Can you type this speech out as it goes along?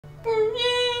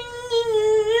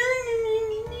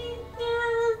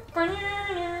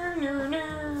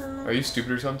Are you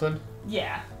stupid or something?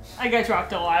 Yeah, I got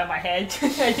dropped a lot in my head.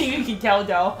 I think you can tell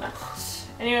though.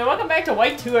 Anyway, welcome back to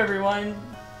White 2, everyone.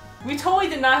 We totally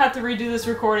did not have to redo this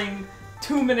recording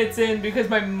 2 minutes in because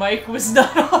my mic was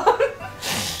not on.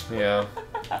 Yeah,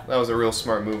 that was a real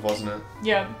smart move, wasn't it?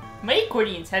 Yeah, my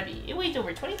accordion's heavy. It weighs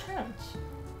over 20 pounds.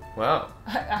 Wow.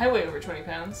 I weigh over 20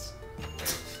 pounds.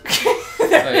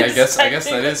 I guess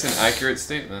that is an accurate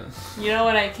statement. You know,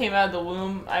 when I came out of the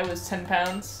womb, I was 10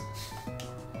 pounds.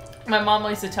 My mom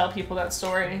likes to tell people that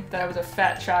story, that I was a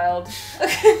fat child.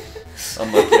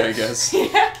 Unlucky, I guess.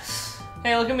 Yeah.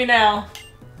 Hey, look at me now.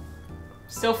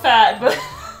 Still fat, but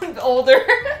older.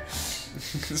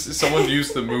 Someone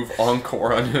used the move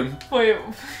Encore on him. Wait.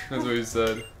 That's what he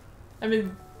said. I've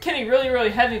been getting really,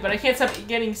 really heavy, but I can't stop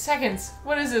getting seconds.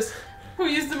 What is this? Who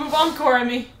used the move Encore on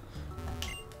me?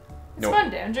 It's Nope. fun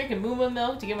day. I'm drinking moo moo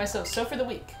milk to get myself so for the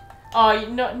week. Oh, you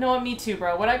know, me too,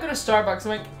 bro. When I go to Starbucks, I'm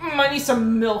like, I need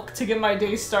some milk to get my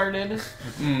day started.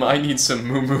 I need some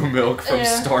moo moo milk from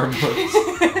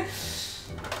Starbucks.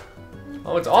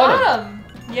 Oh, it's autumn.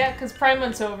 Yeah, because Prime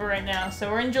Month's over right now, so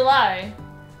we're in July.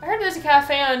 I heard there's a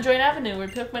cafe on Joint Avenue where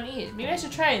people can eat. Maybe I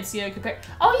should try and see how I compare.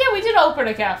 Oh yeah, we did open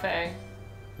a cafe.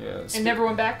 Yeah. And never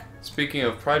went back. Speaking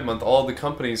of Pride Month, all the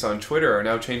companies on Twitter are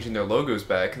now changing their logos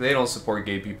back. They don't support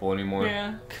gay people anymore.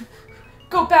 Yeah.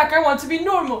 Go back, I want to be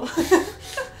normal.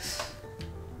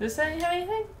 Does that have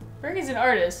anything? Bergie's an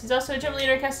artist. He's also a gym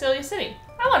leader at Castelia City.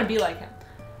 I want to be like him.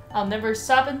 I'll never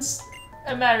stop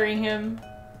admiring him.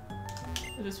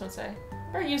 What does this one say?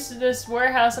 Berg used to this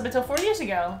warehouse up until 4 years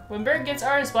ago. When Berg gets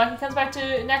artist block, he comes back to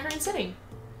Nackarine City.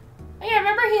 Oh, yeah,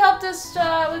 remember he helped us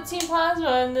with Team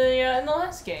Plasma in the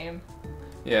last game.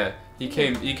 Yeah, he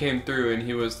came through and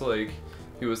he was like,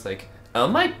 oh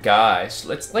my gosh,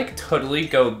 let's like totally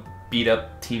go beat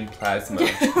up Team Plasma.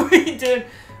 We did.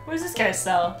 What does this guy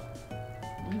sell?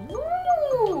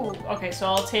 Woo! Okay, so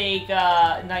I'll take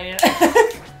 99.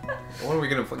 What are we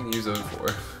gonna fucking use those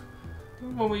for?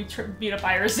 When we beat up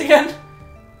Iris again.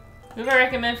 Who I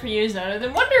recommend for you is none other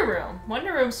than Wonder Room.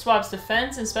 Wonder Room swaps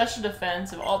defense and special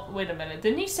defense of all. Wait a minute,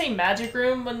 didn't he say Magic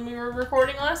Room when we were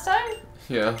recording last time?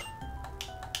 Yeah.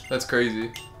 That's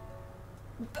crazy.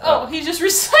 Oh, he just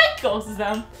recycles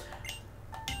them.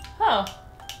 Huh.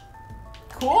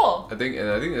 Cool. I think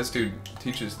this dude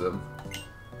teaches them.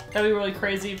 That'd be really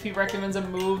crazy if he recommends a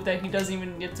move that he doesn't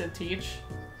even get to teach.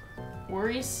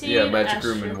 Worry Seed, yeah, Magic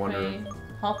Room and Wonder Room.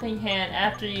 Helping Hand,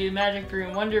 After You, Magic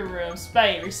Room, Wonder Room,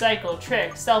 Spite, Recycle,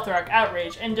 Trick, Stealth Rock,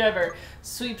 Outrage, Endeavor,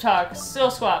 Sweep Talk, Still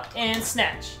Swap, and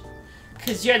Snatch.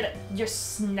 Cause you're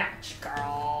Snatch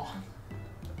girl.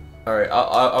 All right,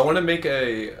 I want to make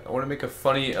a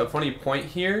funny point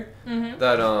here.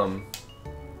 That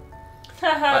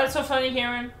That's so funny,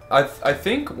 Cameron. I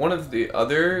think one of the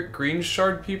other Green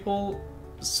Shard people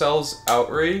sells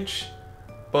Outrage,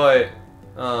 but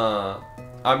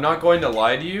I'm not going to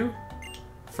lie to you.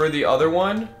 For the other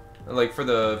one, like for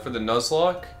the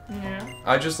Nuzlocke, yeah.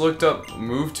 I just looked up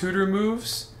move tutor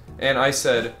moves, and I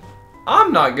said,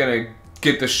 I'm not gonna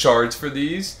get the shards for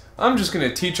these. I'm just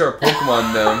gonna teach our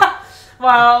Pokemon them.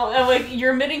 Wow, like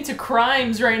you're admitting to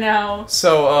crimes right now.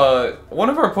 So, one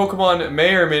of our Pokemon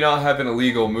may or may not have an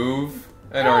illegal move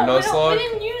in our Nuzlocke. We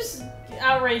didn't use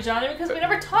Outrage on him because we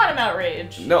never taught him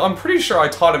Outrage. No, I'm pretty sure I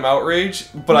taught him Outrage,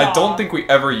 but I don't think we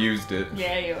ever used it.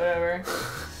 Yeah, whatever.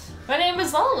 My name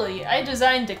is Lolly. I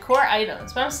design decor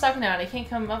items, but I'm stuck now and I can't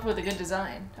come up with a good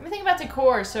design. I've been thinking about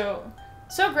decor, so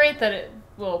great that it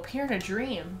will appear in a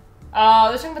dream.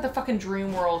 They're talking about the fucking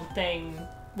Dream World thing,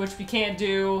 which we can't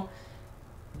do.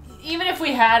 Even if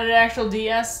we had an actual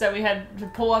DS that we had to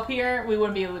pull up here, we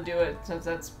wouldn't be able to do it since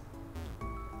that's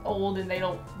old and they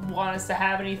don't want us to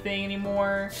have anything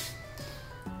anymore.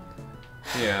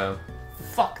 Yeah.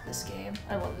 Fuck this game.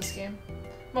 I love this game.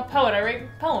 I'm a poet. I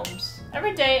write poems.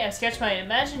 Every day I sketch my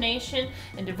imagination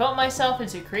and devote myself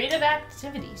into creative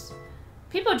activities.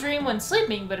 People dream when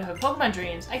sleeping, but if a Pokemon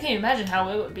dreams, I can't imagine how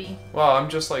it would be. Wow, I'm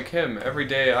just like him. Every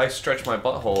day I stretch my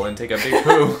butthole and take a big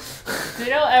poo.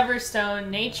 Ditto Everstone,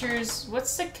 nature's...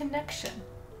 What's the connection?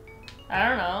 I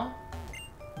don't know.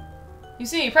 You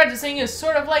see, practicing is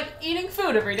sort of like eating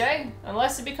food every day.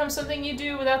 Unless it becomes something you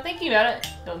do without thinking about it,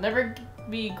 you'll never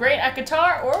be great at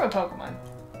guitar or a Pokemon.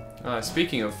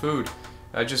 Speaking of food,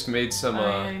 I just made some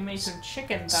you made some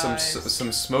chicken thighs.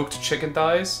 Some smoked chicken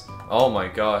thighs. Oh my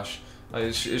gosh.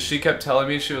 She kept telling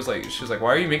me, she was like,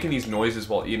 why are you making these noises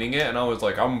while eating it? And I was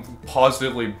like, I'm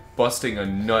positively busting a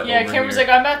nut. Yeah, over Cameron's here.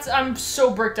 like, I'm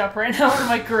so bricked up right now. I'm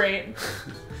like, great.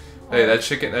 Hey, that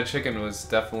chicken was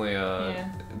definitely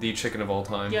the chicken of all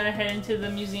time. You wanna head into the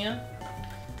museum?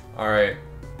 Alright.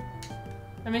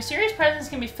 A mysterious presence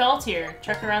can be felt here.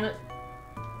 Check around the...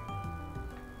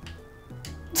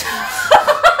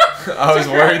 I was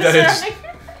worried that it's...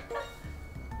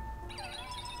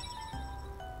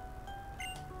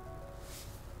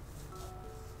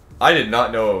 I did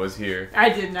not know it was here. I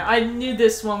didn't know. I knew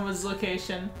this one was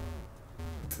location.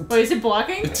 Wait, is it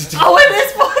blocking? Oh, it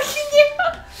is blocking you!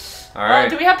 Alright.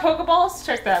 Do we have Pokeballs?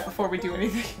 Check that before we do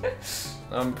anything.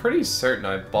 I'm pretty certain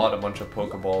I bought a bunch of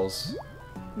Pokeballs.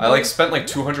 I like spent like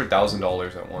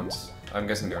 $200,000 at once. I'm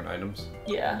guessing they're in items.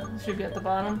 Yeah, it should be at the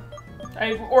bottom.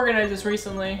 I organized this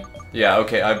recently. Yeah,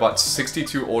 okay, I bought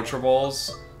 62 Ultra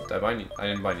Balls. Did I buy any? I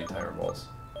didn't buy any Tyrant Balls.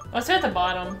 Let's start at the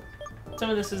bottom. Some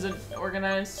of this isn't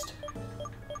organized.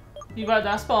 You bought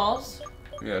Dust Balls.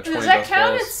 Yeah, 20 Does that Dust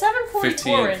count? Balls. It's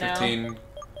 744 right now. 15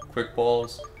 Quick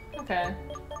Balls. Okay.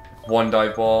 1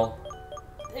 Dive Ball.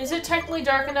 Is it technically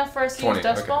dark enough for us to 20, use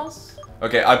Dust okay. Balls?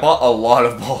 Okay, I bought a lot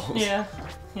of balls. Yeah.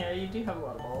 Yeah, you do have a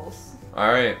lot of balls.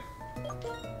 Alright.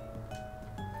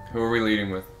 Who are we leading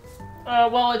with?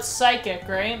 Well, it's Psychic,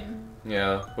 right?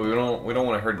 Yeah, but we don't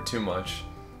want to hurt it too much.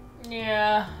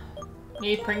 Yeah.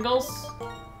 Need Pringles?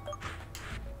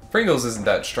 Pringles isn't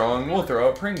that strong. We'll throw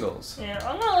out Pringles. Yeah,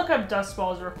 I'm gonna look up Dust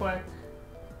Balls real quick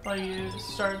while you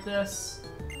start this.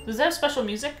 Does it have special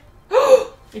music?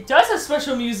 It does have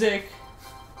special music!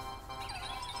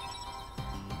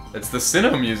 It's the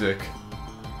Sinnoh music.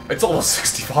 It's almost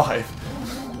 65.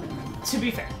 To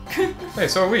be fair. Hey,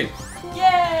 so are we.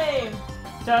 Yay!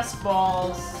 Dust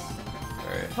Balls.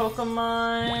 Alright.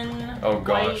 Pokemon. Oh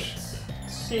gosh. White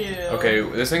 2. Okay,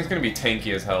 this thing's gonna be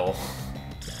tanky as hell.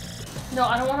 No,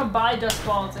 I don't want to buy Dust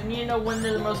Balls. I need to know when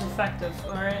they're the most effective,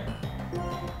 alright?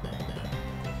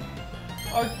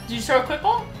 Oh, did you throw a Quick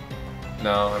Ball?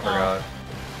 No, I forgot.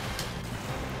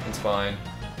 It's fine.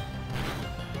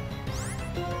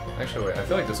 Actually, wait, I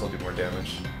feel like this will do more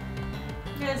damage.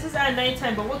 Yeah, this is at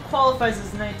nighttime, but what qualifies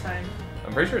as nighttime?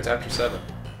 I'm pretty sure it's after 7.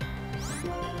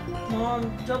 Well,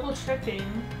 I'm double checking.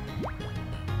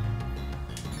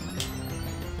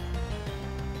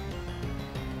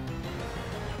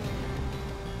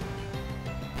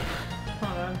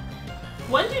 Hold on.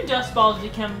 When do Dust Balls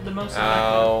become the most effective?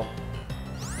 Ow.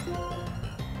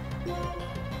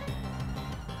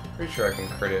 Pretty sure I can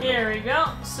crit it. Here we go.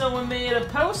 Someone made a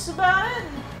post about it.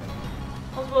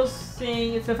 I was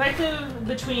saying it's effective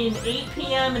between 8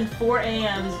 p.m. and 4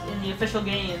 a.m. in the official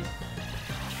games.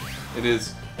 It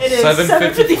is. It is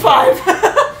 7:55.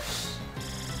 7:55.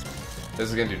 This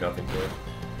is gonna do nothing to it.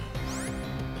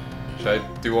 Should I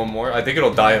do one more? I think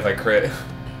it'll die if I crit.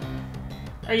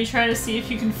 Are you trying to see if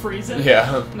you can freeze it?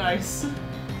 Yeah. Nice.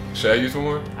 Should I use one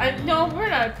more? No, we're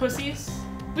not pussies.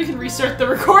 We can restart the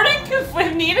recording if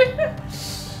needed.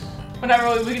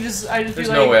 Whenever we can just, There's be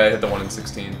no like, way I hit the 1 in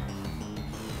 16.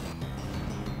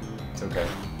 It's okay.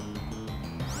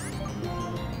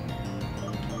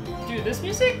 dude, this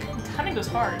music kind of goes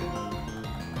hard.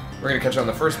 We're gonna catch it on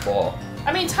the first ball.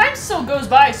 I mean, time still goes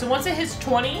by, so once it hits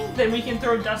 20, then we can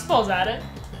throw Dust Balls at it.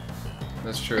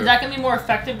 That's true. Is that gonna be more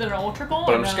effective than an Ultra Ball?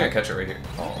 But or I'm just no? gonna catch it right here.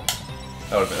 Oh,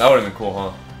 that would've been cool,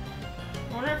 huh?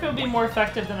 I wonder if it would be more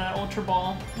effective than an Ultra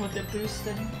Ball with it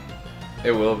boosted.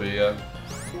 It will be, yeah.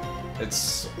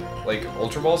 It's like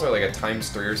Ultra Balls are like a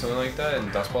 ×3 or something like that,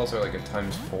 and Dust Balls are like a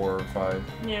 ×4 or 5.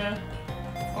 Yeah.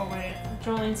 Oh wait,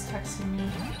 Jolene's texting me.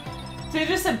 They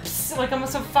just said psst, like I'm a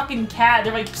fucking cat.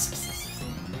 They're like psst, psst, psst.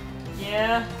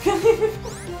 Yeah.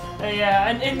 Yeah,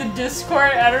 and in the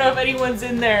Discord, I don't know if anyone's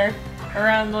in there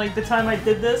around like the time I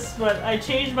did this, but I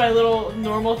changed my little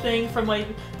normal thing from like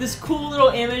this cool little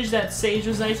image that Sage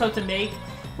was nice enough to make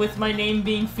with my name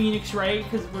being Phoenix Wright,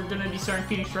 because we're gonna be starting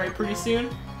Phoenix Wright pretty soon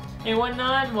and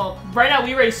whatnot. Well, right now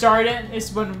we already started it.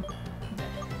 It's when...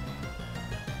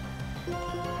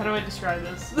 How do I describe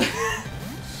this?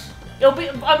 It'll be...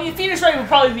 I mean, Phoenix Wright will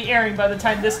probably be airing by the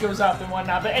time this goes up and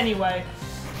whatnot, but anyway.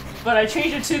 But I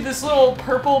changed it to this little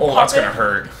purple puppet. Oh, that's gonna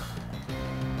hurt.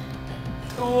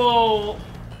 Whoa.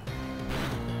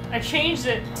 I changed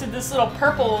it to this little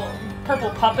purple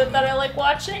puppet that I like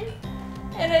watching.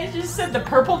 And I just said the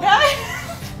purple guy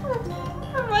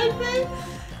for my thing.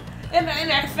 And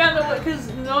I found out because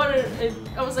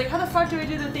I was like, how the fuck do I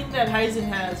do the thing that Heisen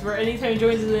has, where anytime he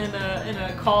joins in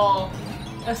a call,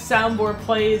 a soundboard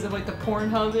plays of like the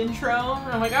Pornhub intro,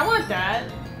 and I'm like, I want that.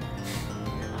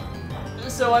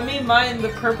 So I made mine the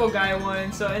purple guy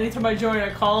one. So anytime I join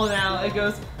a call now, it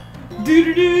goes.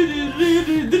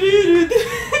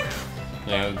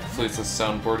 Yeah, hopefully it's a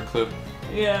soundboard clip.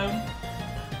 Yeah.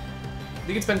 I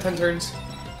think it's been 10 turns.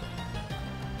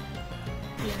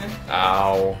 Yeah.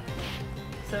 Ow.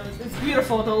 So it's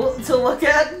beautiful to look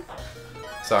at.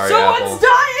 Sorry, Someone's Apple.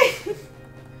 dying!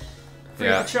 Free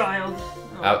Yeah. the child.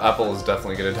 Oh. Apple is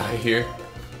definitely gonna die here.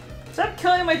 Stop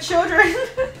killing my children!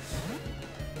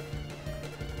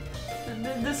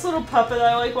 This little puppet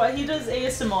I like, what he does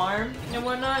ASMR and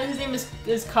whatnot. His name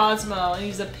is Cosmo, and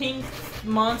he's a pink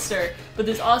monster. But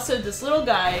there's also this little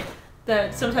guy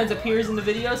that sometimes appears in the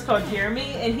videos called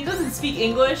Jeremy, and he doesn't speak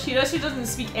English. He actually doesn't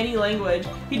speak any language.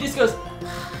 He just goes.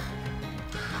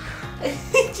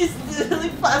 He just literally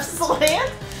flaps his little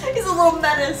hand. He's a little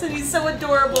menace, and he's so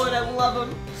adorable, and I love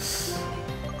him.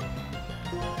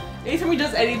 Anytime he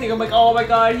does anything, I'm like, oh my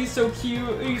god, he's so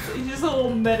cute. He's just a little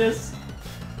menace.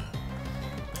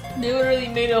 They literally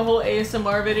made a whole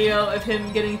ASMR video of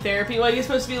him getting therapy. Like, it's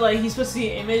supposed to be like, he's supposed to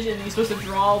see an image and he's supposed to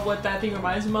draw what that thing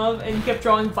reminds him of, and he kept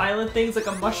drawing violent things like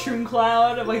a mushroom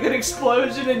cloud, and like an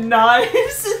explosion and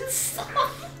knives and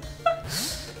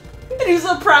stuff. And he was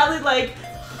so proudly like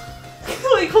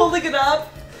holding it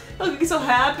up, looking so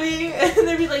happy, and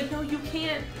they'd be like, no, you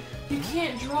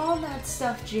can't draw that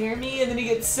stuff, Jeremy, and then he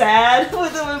gets sad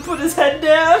with him and put his head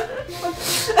down.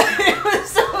 It was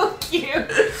so cute.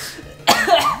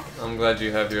 I'm glad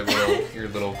you have your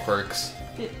little quirks.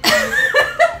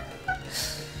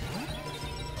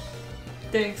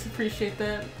 Thanks, appreciate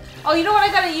that. Oh, you know what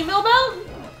I got an email about?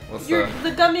 What's that?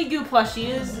 The gummy goo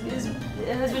plushie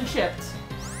has been shipped.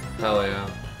 Hell yeah.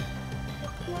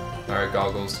 Alright,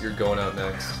 Goggles, you're going out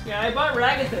next. Yeah, I bought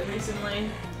Ragatha recently,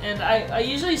 and I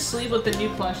usually sleep with the new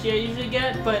plushie I usually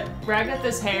get, but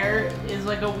Ragatha's hair is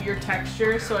like a weird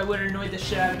texture, so I would annoy the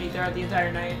shit out of me throughout the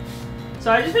entire night.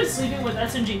 So I just been sleeping with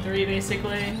SMG3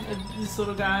 basically, this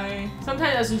little guy.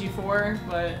 Sometimes SMG4,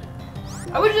 but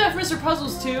I would do that for Mr.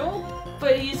 Puzzles too.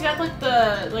 But he's got like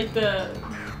the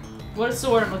what's the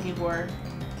word I'm looking for?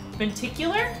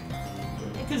 Venticular?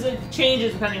 Because it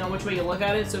changes depending on which way you look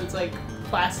at it, so it's like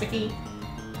plasticky.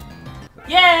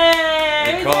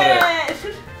 Yay! You caught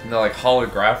it. No, like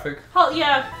holographic.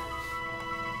 Yeah.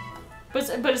 But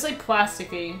it's like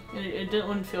plasticky, and it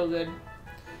wouldn't feel good.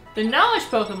 The knowledge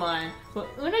Pokemon.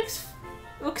 When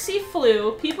Uxie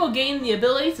flew, people gained the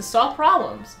ability to solve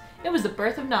problems. It was the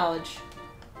birth of knowledge.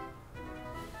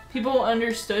 People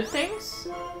understood things?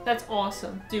 That's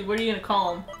awesome. Dude, what are you gonna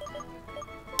call him?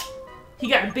 He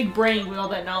got a big brain with all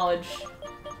that knowledge.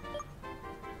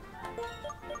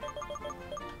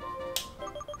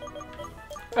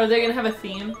 Are they gonna have a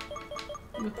theme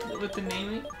with the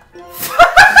naming?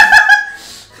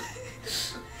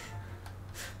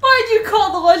 Why'd you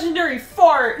call the legendary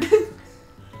fart?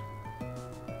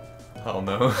 Hell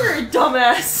no. You're a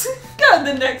dumbass. Go to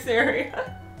the next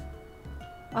area.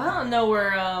 I don't know where,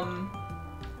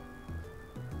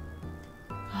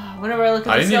 whenever I look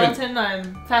at the skeleton,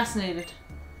 I'm fascinated.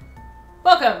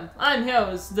 Welcome, I'm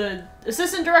Hose, the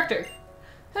assistant director.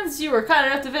 Since you were kind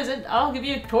enough to visit, I'll give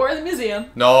you a tour of the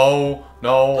museum. No, I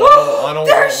don't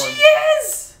there want she one.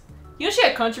 is! You know she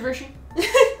had controversy?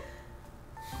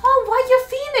 Oh, why you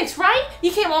Phoenix, right?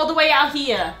 You came all the way out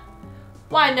here.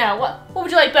 Why now? What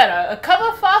would you like better? A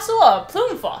cover fossil or a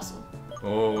plume fossil?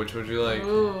 Oh, which would you like?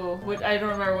 Ooh, I don't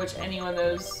remember which any one of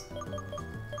those.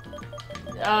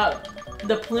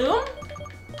 The plume?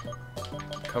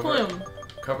 Plume.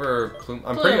 Cover plume.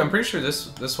 I'm pretty sure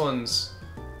this one's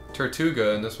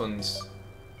Tortuga and this one's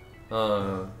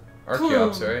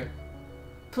Archeops, right?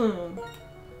 Plume.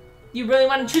 You really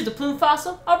want to choose the plume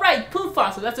fossil? Alright, plume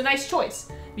fossil, that's a nice choice.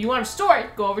 If you want to store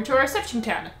it, go over to our reception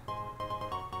counter.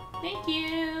 Thank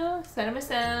you,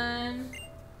 son.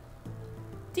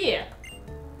 Dear.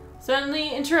 Suddenly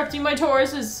interrupting my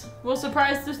tours will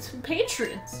surprise the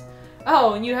patrons.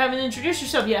 Oh, and you haven't introduced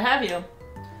yourself yet, have you?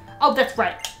 Oh, that's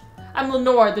right. I'm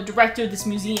Lenore, the director of this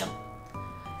museum.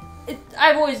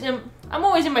 I'm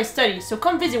always in my studies, so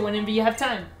come visit whenever you have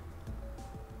time.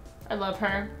 I love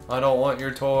her. I don't want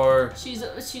your tour. She's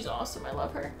awesome. I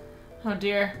love her. Oh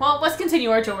dear. Well, let's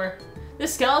continue our tour.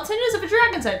 This skeleton is of a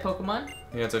dragon-type Pokemon.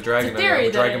 Yeah, it's a dragon.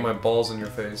 I'm dragging my balls in your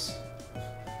face.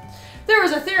 There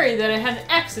was a theory that it had an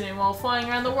accident while flying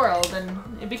around the world,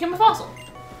 and it became a fossil.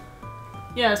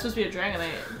 Yeah, it's supposed to be a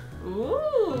Dragonite.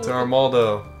 Ooh. It's an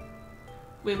Armaldo.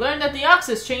 We learned that the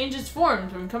Oxus changed its form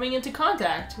from coming into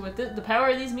contact with the power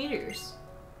of these meteors.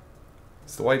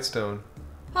 It's the White Stone.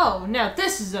 Oh, now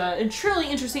this is a truly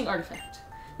interesting artifact.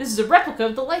 This is a replica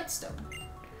of the Lightstone.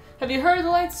 Have you heard of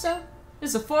the Lightstone?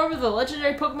 It's a form of the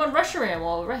legendary Pokemon Reshiram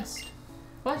while at rest.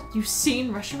 What? You've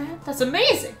seen Reshiram? That's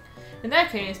amazing! In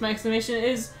that case, my exclamation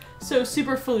is so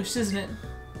superfluous, isn't it?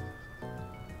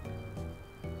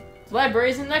 The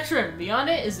library is in the next room. Beyond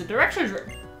it is the director's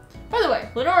room. By the way,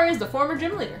 Lenore is the former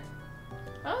gym leader.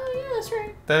 Oh, yeah, that's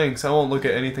right. Thanks, I won't look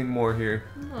at anything more here.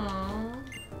 Aww.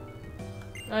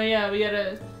 Oh yeah, we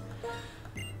gotta...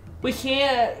 We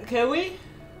can't... Can we?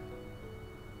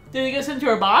 Did we get sent to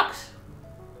our box?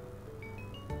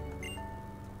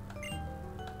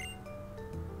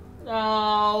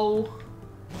 No.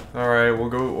 Alright, we'll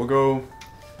go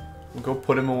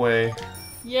put him away.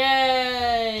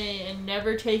 Yay! And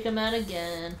never take him out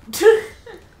again.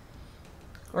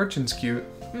 Archon's cute.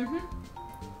 Mm-hmm.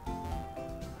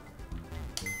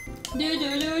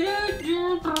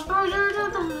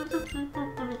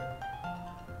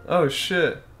 Oh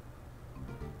shit.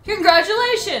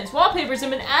 Congratulations! Wallpapers have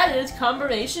been added as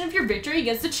confirmation of your victory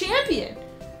against the champion.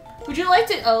 Would you like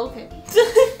to... Oh, okay.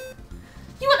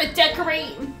 You want to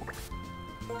decorate?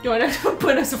 Do I have to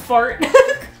put us a fart?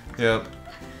 Yep.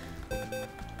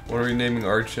 What are we naming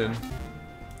Archon?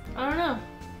 I don't know.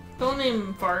 Don't name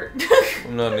him Fart.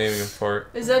 I'm not naming him Fart.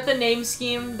 Is that the name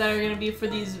scheme that are going to be for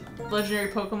these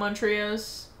legendary Pokemon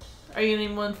trios? Are you going to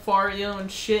name one Fart, the other one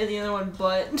Shit, the other one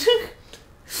Butt?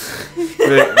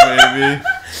 Maybe.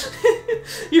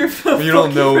 You're so you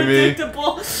don't know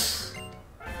predictable.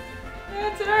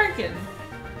 Yeah, it's an Archon.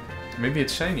 Maybe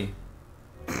it's shiny.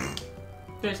 Do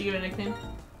I have to give it a nickname?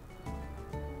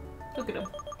 Look at him.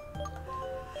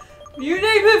 You name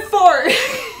it Fart!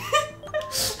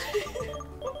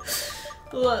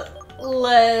 Little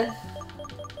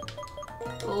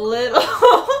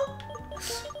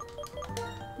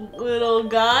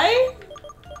guy?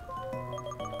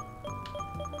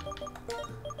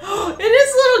 It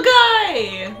is little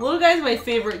guy! Little guy's my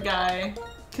favorite guy.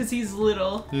 Cause he's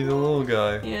little. He's a little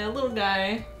guy. Yeah, little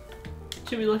guy.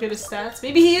 Should we look at his stats?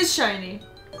 Maybe he is shiny.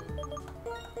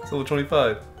 It's level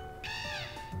 25.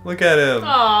 Look at him.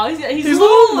 Aw, he's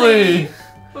lonely.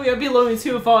 Oh yeah, I'd be lonely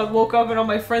too if I woke up and all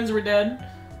my friends were dead.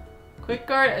 Quick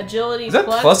guard, agility, Is that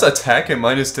plus attack and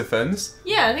minus defense?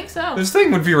 Yeah, I think so. This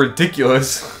thing would be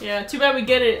ridiculous. Yeah, too bad we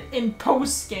get it in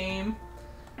post-game.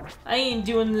 I ain't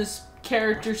doing this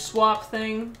character swap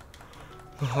thing.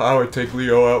 I would take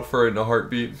Leo out for it in a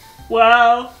heartbeat.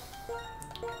 Wow.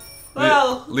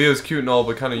 Well, Leo's cute and all,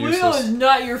 but kind of Leo useless. is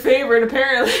not your favorite,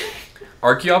 apparently.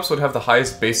 Archeops would have the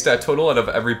highest base stat total out of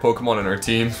every Pokemon on our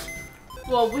team.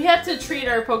 Well, we have to treat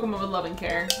our Pokemon with love and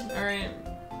care. Alright.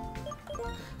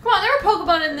 Come on, there were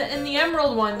Pokemon in the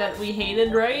Emerald one that we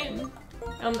hated, right?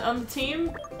 On the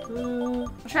team? I'm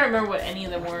trying to remember what any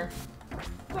of them were.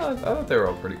 I thought they were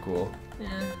all pretty cool. Yeah.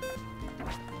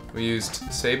 We used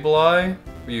Sableye.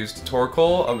 We used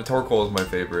Torkoal. Torkoal is my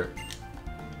favorite.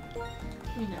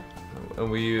 You know. And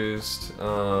we used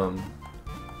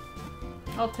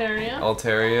Altaria.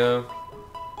 Altaria.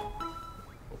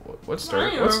 What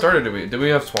started did we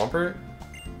have Swampert?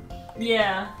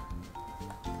 Yeah.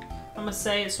 I'm gonna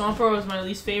say Swampert was my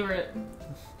least favorite.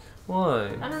 Why?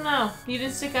 I don't know. He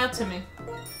didn't stick out to me.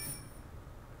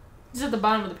 He's at the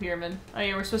bottom of the pyramid. Oh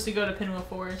yeah, we're supposed to go to Pinwheel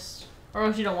Forest. Or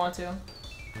else you don't want to.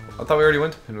 I thought we already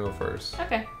went to Pinwheel first.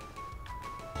 Okay.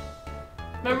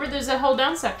 Remember, there's that whole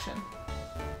down section.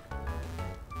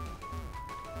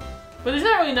 But there's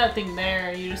not really nothing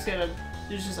there. You just gotta...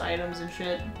 There's just items and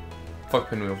shit. Fuck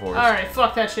Pinwheel Forest. Alright,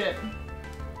 fuck that shit.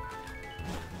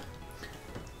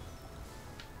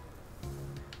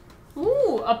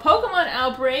 Ooh, a Pokemon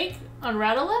outbreak on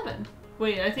Route 11.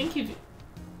 Wait, I think you've...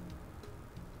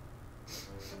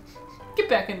 Get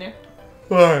back in there.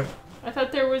 Why? I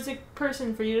thought there was a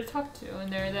person for you to talk to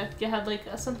in there that you had, like,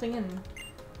 something in.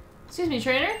 Excuse me,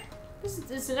 trainer? This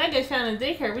is an egg I found in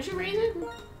daycare. Would you raise it?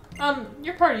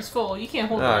 Your party's full. You can't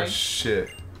hold the Ah, egg. shit.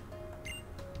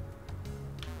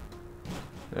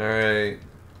 Alright.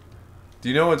 Do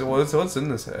you know what's in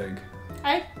this egg?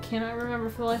 I cannot remember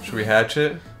for the life of me. Should we hatch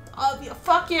it? Oh, yeah,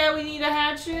 fuck yeah, we need a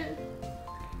hatchet.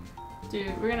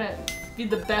 Dude, we're gonna be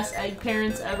the best egg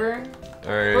parents ever.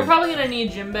 Alright. We're probably gonna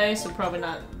need Jinbei, so probably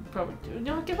not. Probably.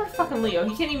 No, give her fucking Leo.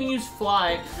 He can't even use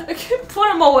fly. I can't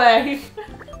put him away.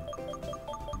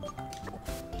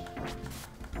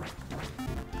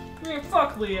 Man,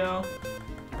 fuck Leo.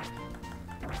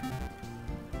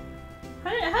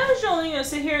 How is Jolene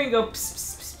sit here and go pss,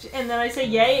 pss, pss, and then I say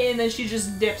yay and then she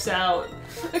just dips out?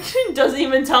 Doesn't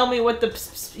even tell me what the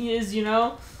pss, pss is, you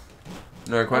know?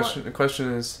 No, the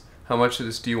question is, how much of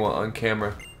this do you want on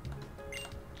camera?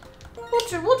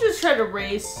 We'll just try to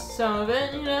race some of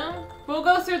it, you know? We'll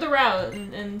go through the route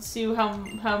and see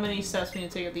how many steps we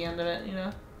need to take at the end of it, you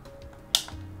know?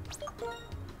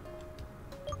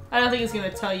 I don't think it's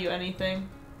gonna tell you anything.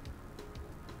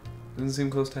 Doesn't seem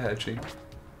close to hatching.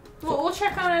 We'll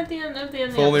check on it at the end of the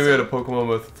If only we had a Pokemon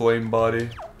with flame body.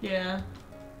 Yeah.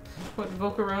 What,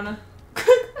 Volcarona?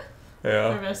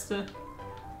 Yeah. Harvesta.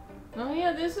 Oh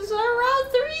yeah, this is our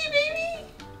Route 3, baby!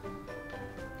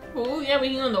 Oh yeah, we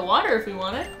can go in the water if we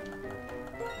want it.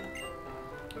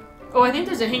 Oh, I think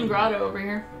there's a hidden grotto over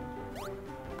here.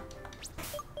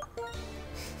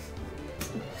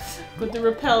 Put the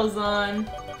repels on.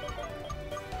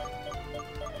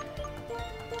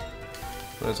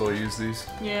 Might as well use these.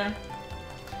 Yeah.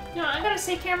 You know, I gotta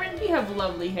say, Cameron, you have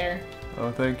lovely hair.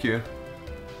 Oh, thank you.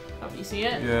 Hope you see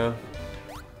it. Yeah.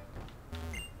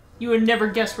 You would never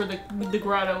guess where the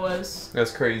grotto was.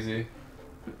 That's crazy.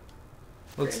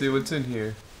 Let's see what's in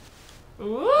here.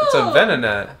 Ooh. It's a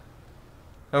Venonat.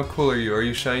 How cool are you? Are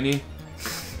you shiny?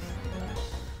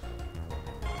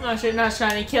 Oh shit, not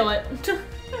shiny. Kill it.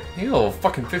 You level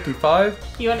fucking 55?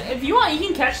 If you want, you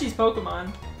can catch these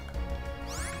Pokemon.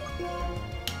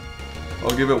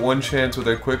 I'll give it one chance with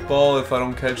a quick ball. If I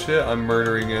don't catch it, I'm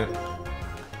murdering it.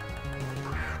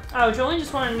 Oh, Jolene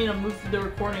just wanted me to move the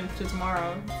recording to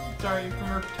tomorrow. Sorry,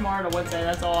 from tomorrow to Wednesday,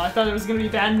 that's all. I thought it was gonna be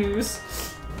bad news.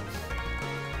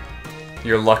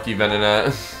 You're lucky,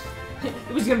 Venonat.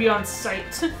 It was gonna be on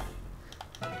site.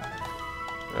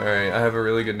 Alright, I have a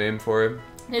really good name for it.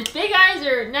 Its big eyes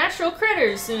are natural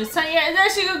critters, and its tiny eyes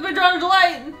actually been drawn to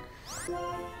light.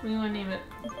 What do you want to name it?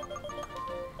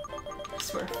 I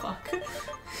swear to fuck.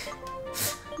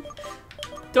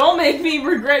 Don't make me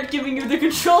regret giving you the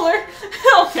controller.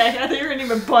 Okay, I thought you were gonna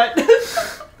name it Butt.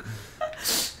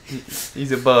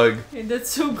 He's a bug. Hey, that's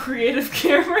so creative,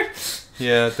 Cameron.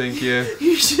 Yeah, thank you.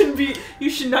 You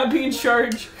should not be in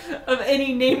charge of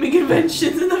any naming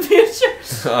conventions in the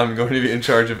future. I'm going to be in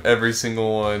charge of every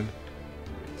single one.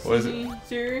 What is it?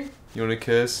 Sir? You want a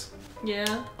kiss?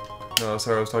 Yeah. No,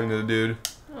 sorry, I was talking to the dude.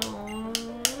 Oh.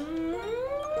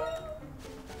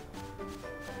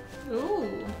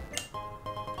 Ooh.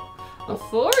 A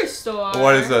 4-star.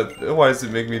 Why does that? Why does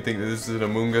it make me think that this is an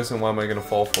Among Us, and why am I gonna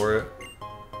fall for it?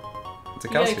 It's a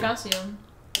calcium. Yeah, calcium.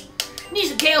 Need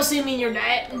some calcium in your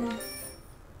diet.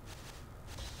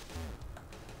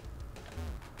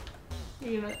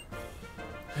 You know.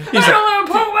 He's I don't want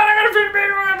a Pokemon. I gotta feed me.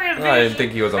 I didn't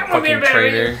think he was a fucking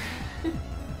trainer.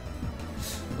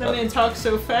 That man talks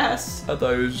so fast. I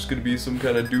thought he was just gonna be some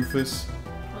kind of doofus.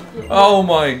 Oh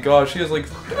my gosh, he has like.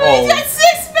 Oh. He's got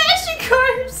 6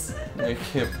 Magikarps! I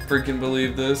can't freaking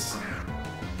believe this.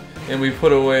 And we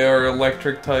put away our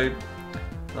electric type.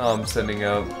 Oh, I'm sending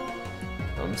out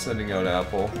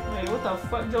Apple. Wait, what the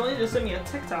fuck? Jolene just sent me a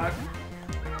TikTok.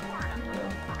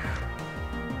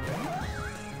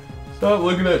 Stop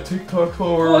looking at TikTok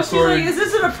while we're Well, she's like, recording. is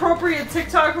this an appropriate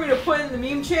TikTok for me to put in the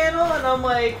meme channel? And I'm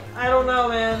like, I don't know,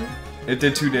 man. It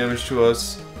did 2 damage to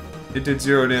us. It did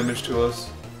 0 damage to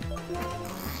us.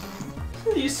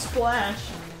 You splash.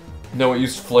 No, it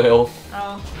used Flail.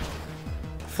 Oh.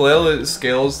 Flail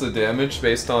scales the damage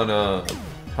based on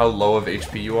how low of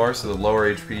HP you are, so the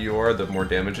lower HP you are, the more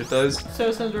damage it does.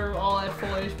 So since we're all at full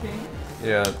HP.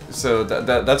 Yeah, so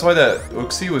that's why that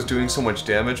Uxie was doing so much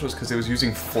damage, was because it was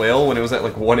using Flail when it was at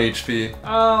like 1 HP.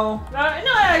 Oh. No, it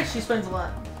actually spends a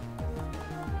lot.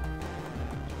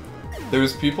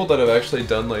 There's people that have actually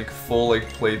done like full like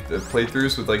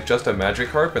playthroughs with like just a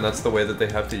Magikarp, and that's the way that they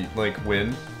have to like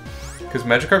win. Because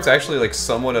Magikarp's actually like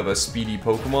somewhat of a speedy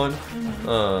Pokemon.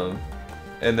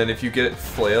 And then if you get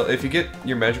Flail, if you get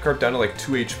your Magikarp down to like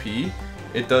 2 HP,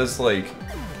 it does like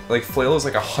Flail is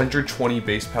like 120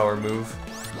 base power move.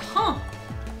 Huh.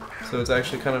 So it's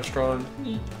actually kind of strong.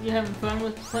 You having fun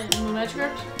with playing with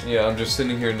Magikarps? Yeah, I'm just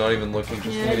sitting here not even looking,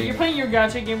 just hitting. You're playing your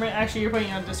gacha game right. Actually, you're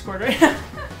playing on Discord right now.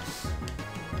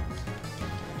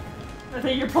 I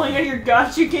think you're playing on your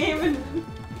gacha game and.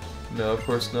 No, of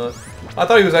course not. I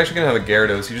thought he was actually gonna have a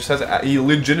Gyarados. He just has. He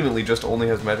legitimately just only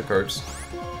has Magikarps.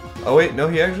 Oh wait, no,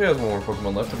 he actually has one more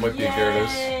Pokemon left. It might be a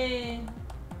Gyarados.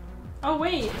 Oh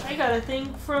wait, I got a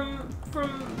thing from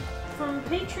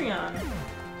Patreon.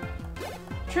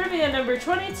 Trivia number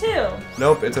 22.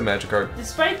 Nope, it's a Magikarp.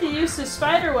 Despite the use of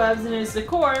spider webs in his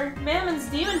decor, Mammon's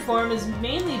demon form is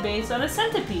mainly based on a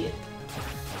centipede.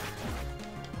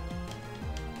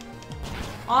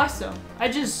 Awesome. I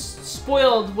just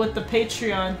spoiled what the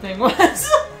Patreon thing was.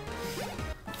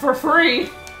 For free.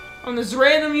 On this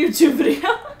random YouTube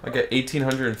video. I get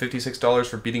 $1,856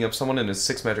 for beating up someone and his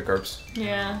 6 Magikarps.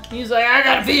 Yeah. He's like, I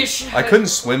got a fish. I couldn't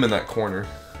swim in that corner.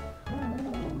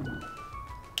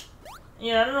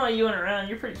 Yeah, I don't know why you went around.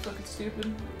 You're pretty fucking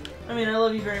stupid. I mean, I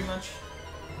love you very much.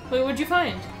 Wait, what'd you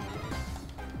find?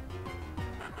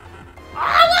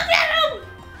 Oh, look at him!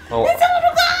 Oh, It's a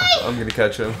little guy! I'm gonna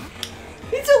catch him.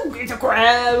 It's a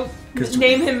crab.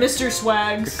 Name him Mr.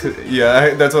 Swags.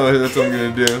 Yeah, that's what I'm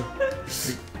gonna do.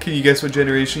 Can you guess what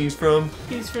generation he's from?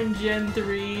 He's from Gen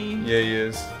 3. Yeah, he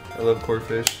is. I love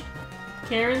Corphish.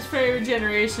 Karen's favorite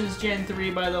generation is Gen 3,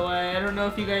 by the way. I don't know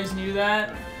if you guys knew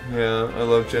that. Yeah, I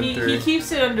love Gen 3. He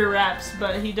keeps it under wraps,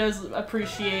 but he does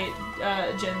appreciate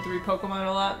Gen 3 Pokemon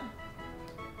a lot.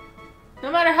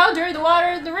 No matter how dirty the water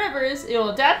in the river is, it will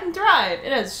adapt and thrive.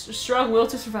 It has a strong will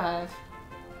to survive.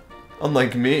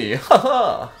 Unlike me.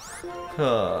 Haha!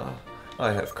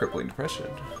 I have crippling depression.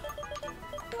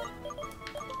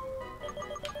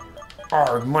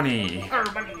 Arg, money! Arr,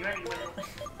 money.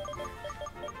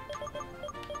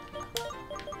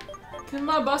 Cause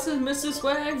my boss is Mr.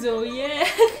 Swags, oh yeah!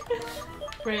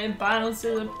 Red bottles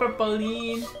to the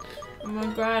purpleine. I'm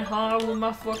gonna grind hard with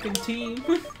my fucking team.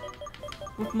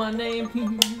 With my name,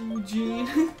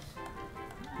 Eugene.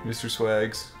 Mr.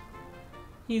 Swags.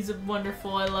 He's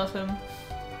wonderful, I love him.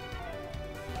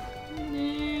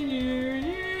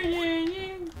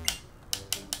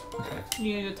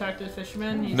 You gonna go talk to the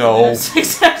fisherman? No.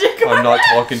 I'm not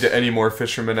talking to any more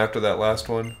fishermen after that last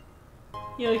one.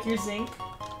 You like your zinc?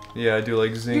 Yeah, I do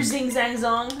like zinc. Your zing zang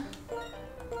zong.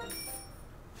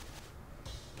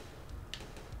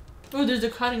 Oh, there's a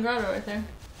cotton grotto right there.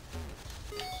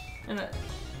 And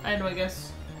I know, I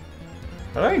guess.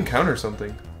 How did I encounter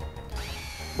something?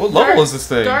 What level is this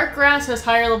thing? Dark grass has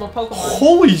higher level Pokemon.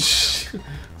 Holy sh!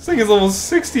 This thing is level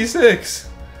 66!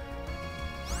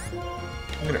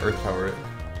 I'm gonna Earth Power it.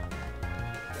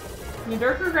 I mean,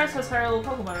 darker grass has higher level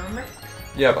Pokemon, remember?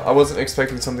 Yeah, but I wasn't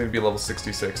expecting something to be level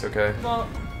 66, okay? Well,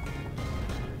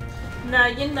 now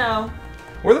you know.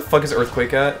 Where the fuck is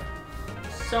Earthquake at?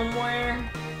 Somewhere.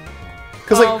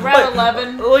 Cause like, round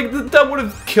 11. Like, that would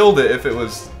have killed it if it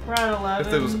was... Round 11.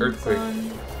 If it was Earthquake.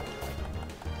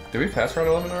 Did we pass round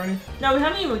 11 already? No, we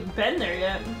haven't even been there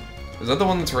yet. Is that the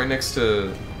one that's right next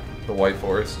to the White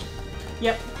Forest?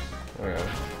 Yep. Okay.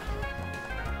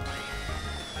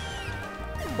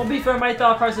 Well, be fair, my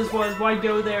thought process was, why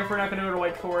go there if we're not gonna go to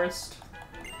White Forest?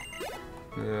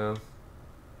 Yeah.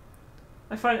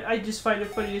 I just find it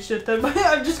funny as shit that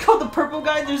I'm just called the purple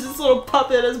guy. There's this little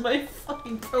puppet as my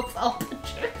fucking profile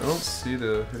picture. I don't see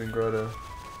the hidden grotto.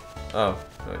 Oh,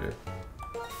 I do.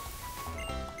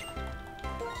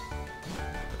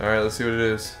 Alright, let's see what it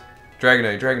is.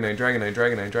 Dragonite, Dragonite, Dragonite,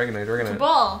 Dragonite, Dragonite, It's a Dragonite.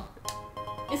 ball.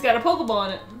 It's got a Pokeball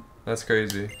in it. That's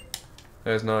crazy.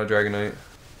 That is not a Dragonite.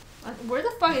 Where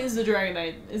the fuck is the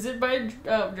Dragonite? Is it by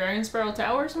Dragon Spiral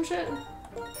Tower or some shit?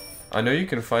 I know you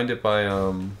can find it by,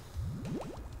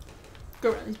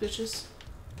 Go around these bitches.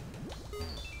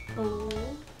 Oh.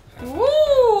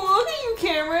 Ooh, look at you,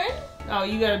 Cameron! Oh,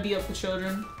 you gotta beat up the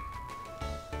children.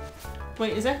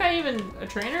 Wait, is that guy even a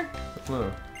trainer?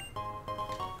 No.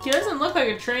 He doesn't look like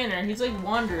a trainer. He's like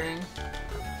wandering.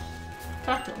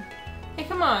 Talk to him. Hey,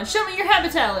 come on, show me your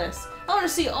habitat list. I want to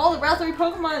see all the Route 3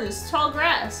 Pokemon in this tall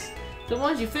grass. The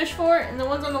ones you fish for and the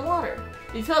ones on the water.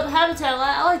 If you fill up the habitat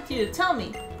lot, I'd like you to tell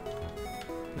me.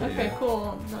 Yeah. Okay,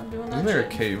 cool. I'm not doing that. Isn't there a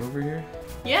shit. cave over here?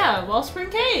 Yeah, Wellspring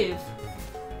Cave.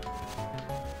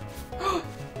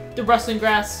 The rustling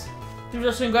grass. The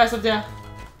rustling grass up there.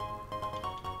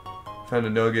 Found a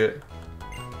nugget.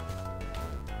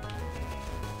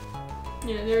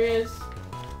 Yeah, there he is.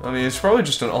 I mean, it's probably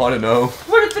just an auto-no.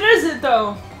 What if it isn't,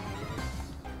 though?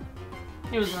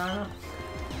 It was not.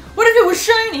 What if it was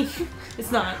shiny?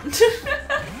 It's not.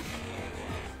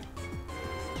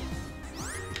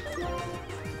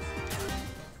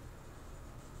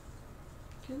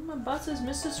 My boss is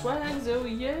Mr. Swags, oh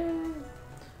yeah.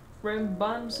 Red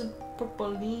bottoms and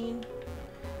purpleine.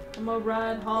 I'ma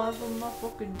ride hard for my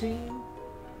fucking team.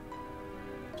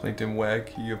 Plankton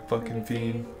Whack, you fucking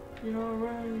fiend. You know,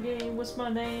 run game, what's my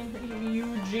name?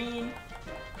 Eugene.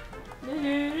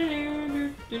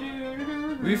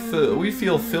 We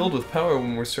feel filled with power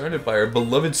when we're surrounded by our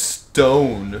beloved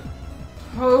stone.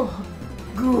 Oh,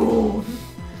 good.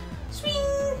 Swing.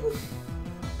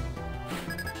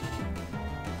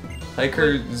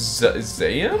 Hiker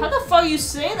Zayam? How the fuck you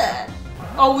say that?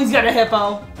 Oh, he's got a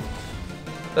hippo.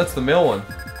 That's the male one.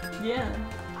 Yeah.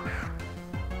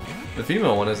 The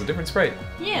female one has a different sprite.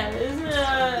 Yeah, isn't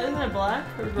it black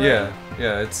or gray? Yeah,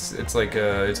 yeah, it's like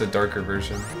it's a darker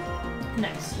version.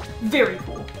 Nice. Very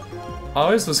cool. I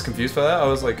always was confused by that. I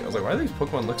was like, why do these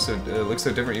Pokemon look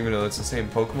so different, even though it's the same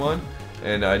Pokemon?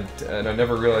 And I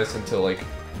never realized until like,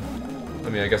 I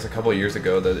mean, I guess a couple of years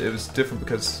ago that it was different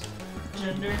because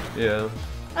Gender. yeah.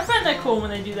 I find that cool when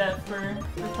they do that for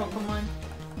Pokemon.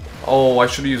 Oh, I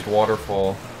should have used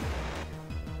Waterfall.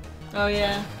 Oh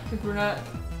yeah, if we're not.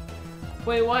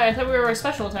 Wait, why? I thought we were a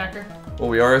special attacker. Well,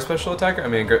 we are a special attacker. I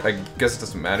mean, I guess it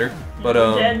doesn't matter. But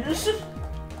Dead.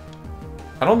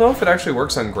 I don't know if it actually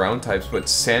works on ground types, but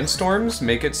sandstorms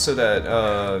make it so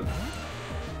that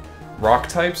rock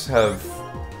types have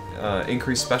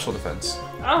increased special defense.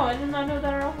 Oh, I did not know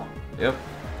that at all. Yep.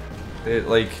 It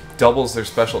like doubles their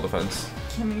special defense.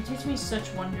 Kim, you teach me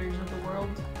such wonders of the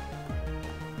world.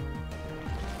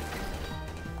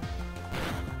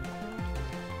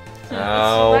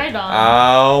 Ow. Right on.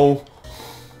 Ow.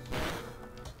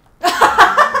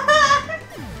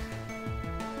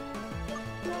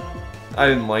 I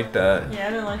didn't like that. Yeah, I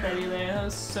didn't like that either. That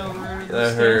was so rude.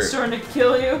 That hurt. Starting to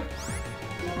kill you.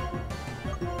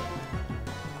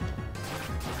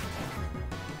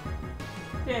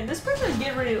 Man, this person is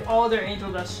getting rid of all their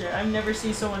angel dust shit. I've never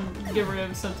seen someone get rid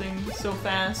of something so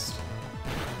fast.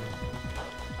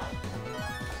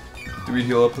 Do we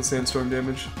heal up the sandstorm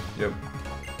damage? Yep.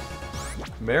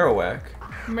 Marowak.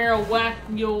 Marowak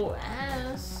yo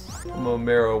ass. I'm gonna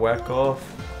Marowak off.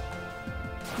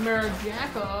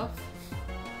 Jack off.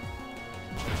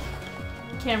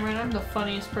 Cameron, I'm the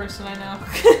funniest person I know.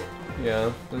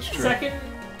 Yeah, that's true. Second,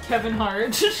 Kevin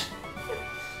Hart.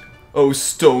 Oh,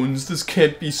 stones. This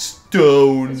can't be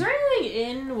stone. Is there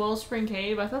anything in Wellspring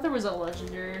Cave? I thought there was a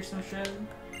legendary or some shit.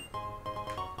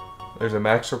 There's a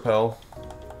max repel.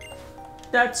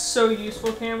 That's so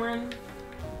useful, Cameron.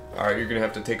 Alright, you're gonna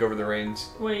have to take over the reins.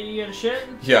 Wait, you got a shit?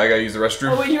 Yeah, I gotta use the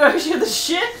restroom. Oh, wait, you actually have the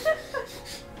shit?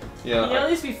 Yeah. Can you at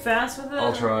least be fast with it?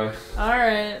 I'll try.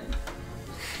 Alright.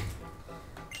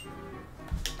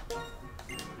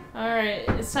 Alright,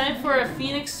 it's time for a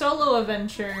Phoenix solo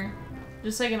adventure.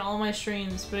 Just like in all my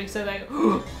streams, but except I...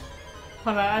 Hold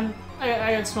on, I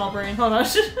got a small brain, hold on.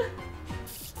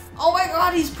 Oh my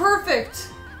god, he's perfect!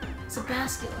 It's a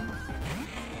basket.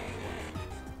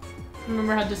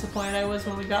 Remember how disappointed I was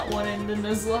when we got one in the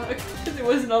Nuzlocke? Because it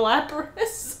wasn't a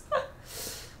Lapras.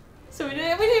 So we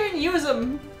didn't even use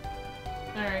them.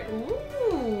 Alright,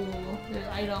 ooh. There's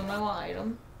item, I want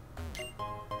item.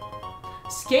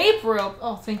 Escape rope!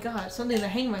 Oh, thank god. Something to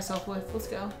hang myself with. Let's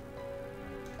go.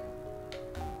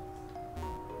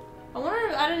 I wonder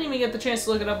if I didn't even get the chance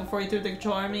to look it up before you threw the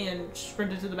controller at me and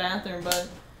sprinted to the bathroom, but...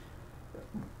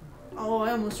 Oh,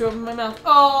 I almost threw up in my mouth.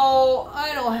 Oh,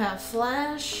 I don't have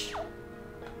flash.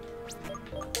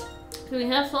 Do we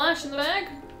have flash in the bag?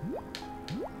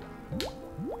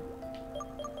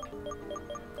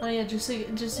 Oh yeah, just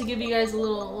to give you guys a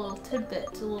little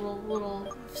tidbit, a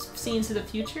little see into the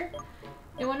future.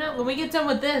 And whatnot. When we get done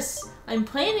with this, I'm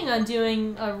planning on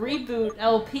doing a reboot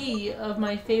LP of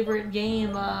my favorite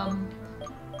game. Oh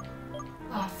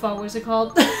fuck, what's it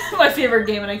called? My favorite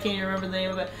game, and I can't even remember the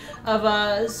name of it.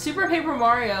 Of Super Paper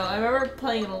Mario. I remember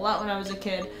playing it a lot when I was a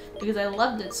kid because I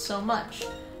loved it so much.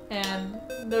 And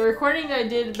the recording I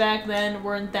did back then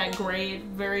weren't that great.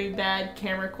 Very bad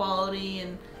camera quality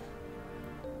and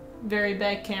very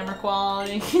bad camera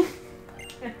quality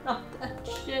and all that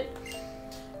shit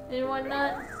and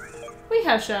whatnot. We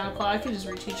have Shadow Claw. I can just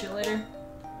reteach it later.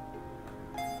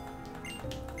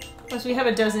 Plus, we have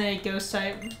a designated ghost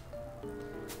type.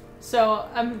 So,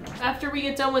 after we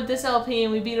get done with this LP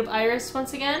and we beat up Iris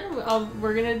once again,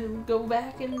 we're gonna go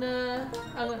back and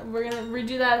we're gonna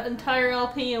redo that entire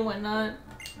LP and whatnot.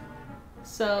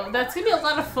 So, that's gonna be a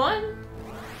lot of fun.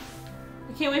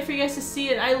 I can't wait for you guys to see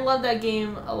it. I love that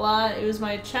game a lot. It was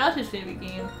my childhood favorite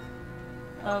game.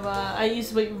 I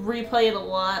used to replay it a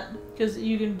lot because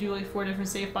you can do like 4 different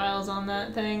save files on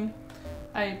that thing.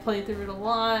 I played through it a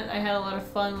lot. I had a lot of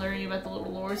fun learning about the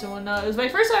little lores and whatnot. It was my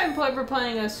first time ever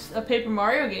playing a Paper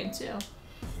Mario game too.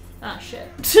 Ah, shit.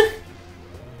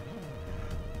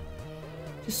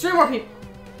 Just 3 more people.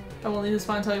 I won't leave this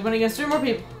spot until you win against 3 more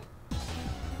people.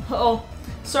 Oh,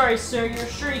 sorry sir, your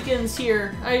Shuriken's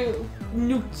here. I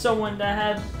nuked someone that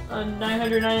had a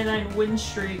 999 win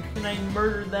streak and I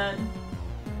murdered that.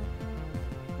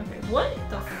 Okay, what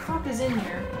the fuck is in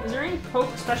here? Is there any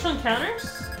special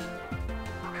encounters?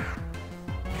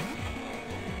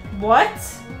 What?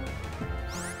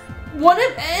 One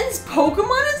of N's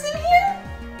Pokemon is in here?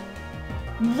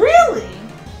 Really?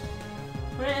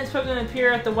 When N's Pokemon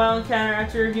appear at the wild encounter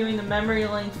after reviewing the memory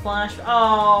link flash.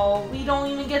 Oh, we don't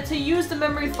even get to use the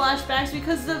memory flashbacks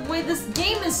because the way this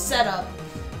game is set up.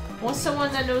 Want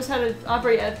someone that knows how to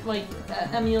operate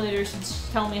emulators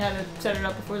should tell me how to set it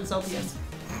up before this LP ends.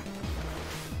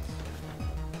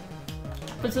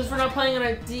 But since we're not playing on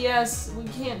a DS, we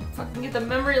can't fucking get the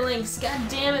memory links. God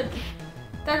damn it.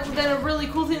 That would have been a really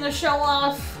cool thing to show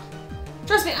off.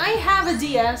 Trust me, I have a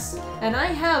DS, and I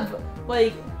have,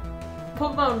 like,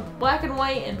 Pokemon Black and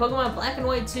White and Pokemon Black and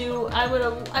White 2. I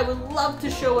would love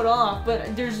to show it off,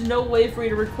 but there's no way for you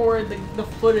to record the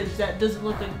footage that doesn't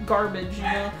look like garbage, you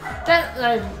know?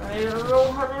 I don't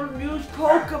know how to use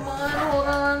Pokemon. Hold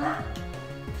on.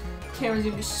 Cameron's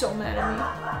gonna be so mad at me.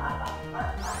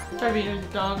 Try to beat the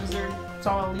dogs, there's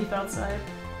all a leaf outside.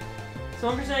 So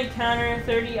 1% encounter,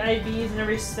 30 IVs in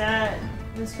every stat.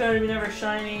 This code will be never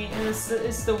shiny, and it's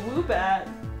the Woobat.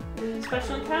 There's a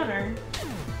special encounter.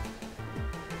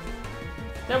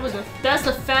 That's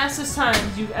the fastest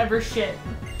times you've ever shit.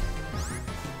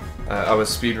 I was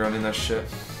speedrunning that shit.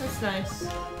 That's nice.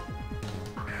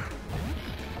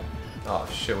 Oh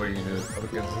shit, what are you gonna do up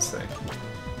against this thing?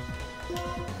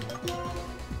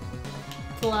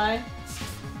 Fly.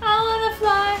 I wanna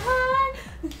fly high.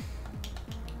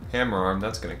 Hammer arm,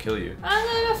 that's gonna kill you. I'm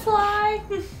gonna fly.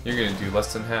 You're gonna do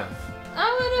less than half.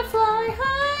 I'm gonna fly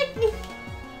high.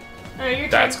 Alright, your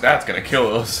turn. That's gonna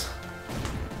kill us.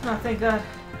 Oh, thank God.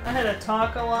 I had to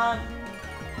talk a lot.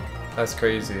 That's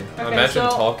crazy. Okay, Imagine so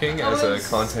talking as a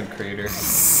content creator.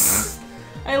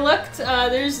 I looked,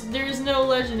 there's no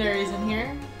legendaries in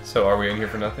here. So are we in here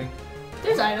for nothing?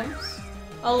 There's items.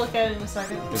 I'll look at it in a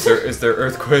second. Is there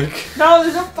earthquake? No,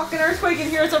 there's no fucking earthquake in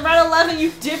here. It's around 11, you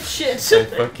dipshit.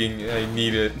 I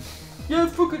need it.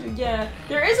 Yeah,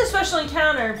 there is a special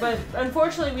encounter, but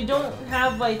unfortunately we don't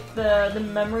have like the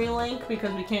memory link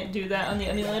because we can't do that on the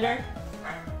emulator.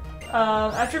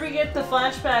 After we get the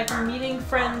flashback, meeting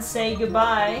friends say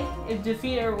goodbye. If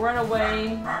defeat or run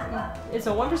away, it's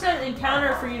a 1%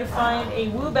 encounter for you to find a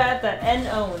Woobat that N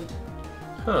owned.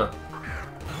 Huh.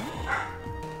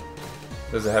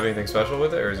 Does it have anything special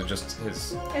with it, or is it just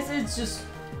his? It's just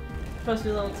supposed to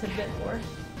be a little tidbit for.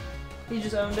 He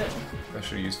just owned it. I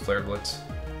should have used Flare Blitz.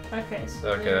 Okay, so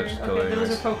Okay, I just killed it those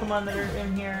anyways. are Pokemon that are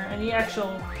in here. Any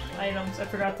actual items? I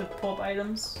forgot to pull up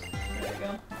items. There we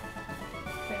go.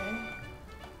 Okay.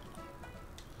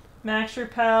 Max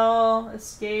Repel,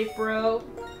 Escape Rope,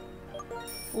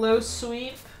 Low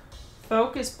Sweep,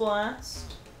 Focus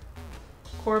Blast,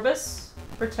 Corvus,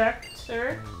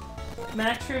 Protector,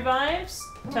 Max Revives,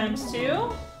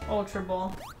 ×2, Ultra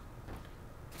Ball.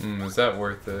 Is that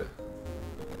worth it?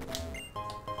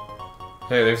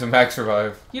 Hey, there's a Max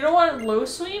Revive. You don't want Low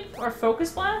Sweep or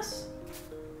Focus Blast?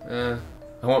 I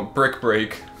want Brick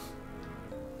Break.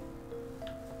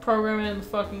 Program it in the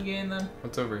fucking game then.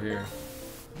 What's over here?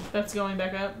 That's going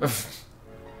back up.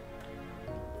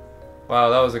 Wow,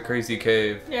 that was a crazy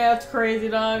cave. Yeah, that's crazy,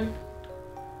 dog.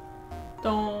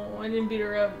 I didn't beat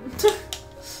her up.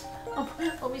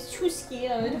 I was too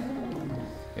scared.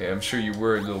 Yeah, I'm sure you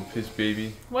were a little piss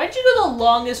baby. Why'd you go the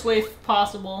longest way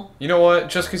possible? You know what?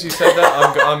 Just because you said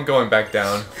that, I'm going back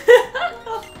down.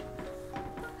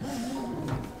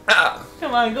 Ah!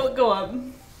 Come on, go up.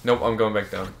 Nope, I'm going back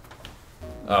down.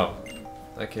 Oh,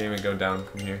 I can't even go down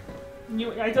from here.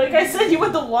 Like I said, you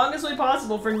went the longest way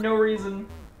possible for no reason.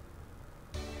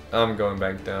 I'm going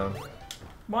back down.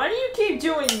 Why do you keep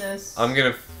doing this? I'm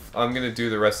gonna do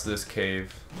the rest of this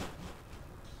cave.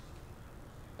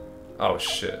 Oh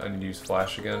shit! I need to use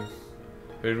Flash again.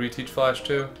 Who did we teach Flash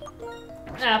to?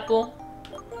 Apple.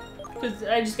 Cause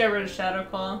I just got rid of Shadow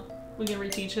Claw. We can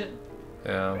reteach it.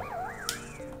 Yeah.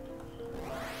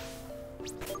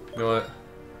 You know what?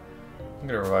 I'm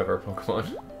gonna revive our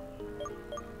Pokemon.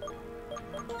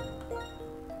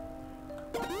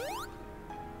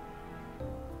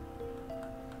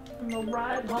 I'm gonna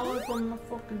ride hard for my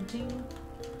fucking team.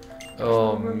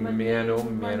 Oh man, oh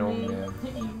man, oh man.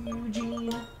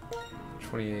 Eugene.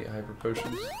 28 Hyper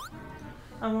Potions.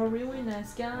 I'm a really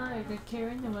nice guy. I got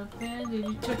Karen in my fan. Did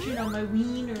you touch it on my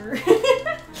wiener?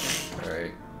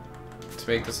 Alright. To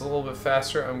make this a little bit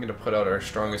faster, I'm gonna put out our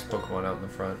strongest Pokemon out in the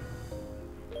front.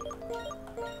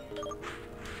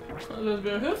 Who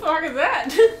the fuck is that?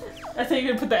 I think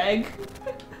you're gonna put the egg.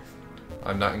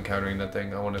 I'm not encountering that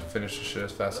thing. I want to finish the shit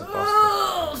as fast as possible.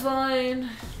 Oh, fine.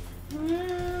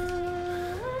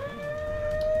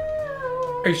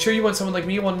 Are you sure you want someone like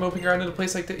me, one moping around in a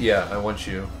place like that? Yeah, I want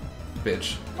you,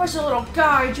 bitch. What's a little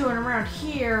guy doing around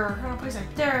here in a place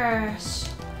like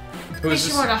this? Who is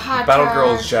this? Want a hot Battle dog.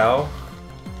 Girl Zhao?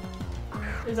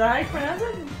 Is that how you pronounce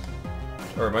it?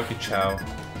 Or it might be Chow.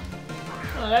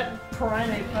 Oh, that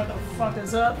primate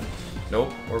motherfucker's up.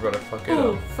 Nope, we're about to fuck it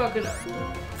Ooh, up. fuck it up.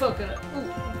 Fuck it up.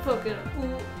 Ooh, fuck it up.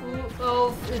 Ooh, ooh,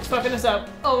 oh, it's fucking us up.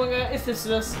 Oh my god, it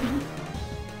fisted us.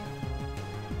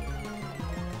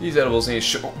 These edibles need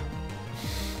shit. What?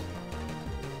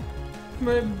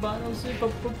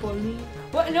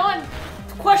 No one.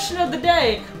 Question of the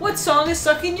day. What song is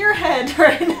stuck in your head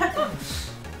right now?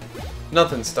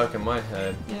 Nothing's stuck in my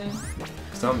head. Yeah.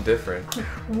 Cause I'm different.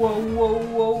 Whoa, whoa,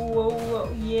 whoa, whoa,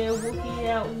 whoa. Yeah, Wookie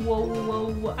out. Whoa,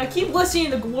 whoa, whoa. I keep listening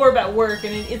to Glorb at work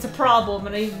and it's a problem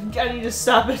and I need to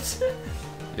stop it.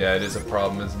 Yeah, it is a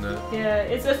problem, isn't it? Yeah,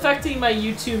 it's affecting my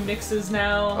YouTube mixes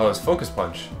now. Oh, it's Focus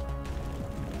Punch.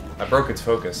 I broke its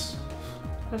focus.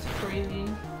 That's crazy.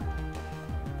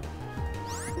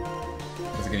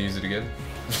 Is it gonna use it again?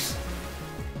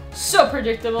 So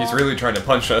predictable. He's really trying to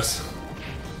punch us.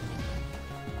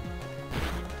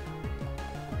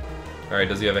 Alright,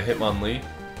 does he have a Hitmonlee?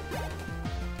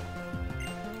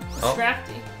 Oh.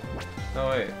 Scrafty. Oh,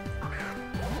 wait.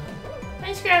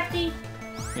 Hi, Scrafty.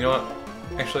 You know what?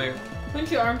 Actually, Wouldn't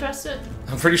you arm test it?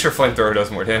 I'm pretty sure Flamethrower does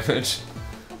more damage.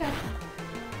 Okay.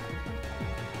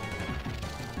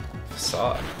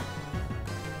 Facade.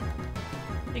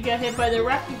 He got hit by the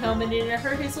Rocky helmet and it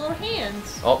hurt his little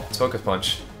hands. Oh, it's Focus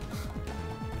Punch.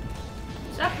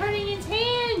 Stop hurting his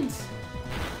hands!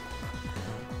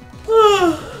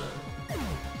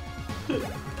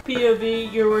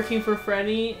 POV, you're working for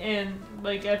Freddy and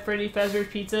like at Freddy Fazbear's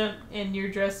Pizza and you're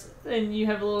dressed and you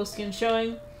have a little skin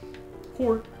showing.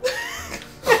 Whore.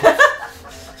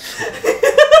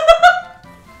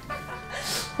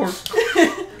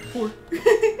 Whore.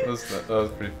 That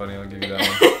was pretty funny, I'll give you that one.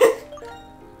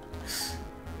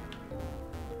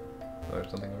 Oh, there's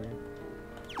something over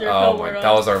here. Oh my,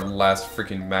 that was our last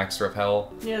freaking max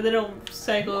repel. Yeah, they don't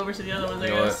cycle over to the other ones, I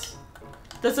You know guess.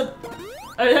 That's a...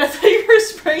 I thought you were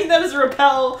spraying that as a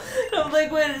repel. I'm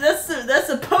like, wait, that's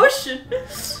a potion.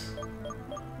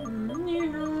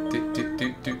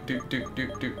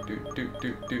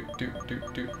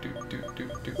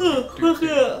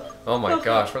 Oh my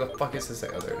gosh, where the fuck is this?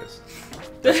 Oh, there it is.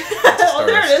 Oh,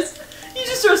 there it is. You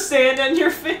just throw sand on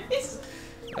your face.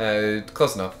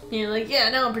 Close enough. You're like, yeah,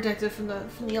 now I'm protected from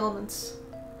the elements.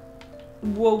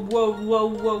 Whoa, whoa, whoa,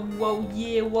 whoa, whoa,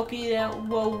 yeah, walk it out,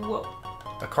 whoa, whoa.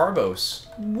 A Carbos.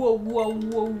 Whoa, whoa,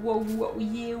 whoa, whoa, whoa,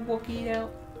 yeah, walk it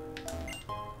out.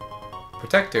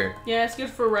 Protector. Yeah, it's good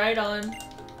for ride on.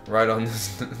 Right on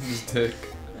this dick.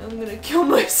 I'm gonna kill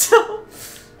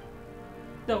myself.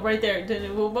 No, right there. Did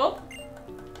it move up?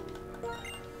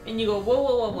 And you go, whoa,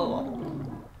 whoa, whoa, whoa,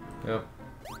 whoa. Yep.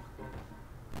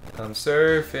 I'm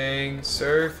surfing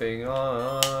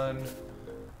on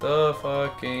the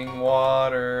fucking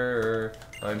water.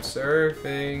 I'm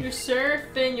surfing. You're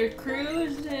surfing, you're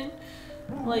cruising,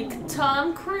 like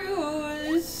Tom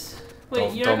Cruise.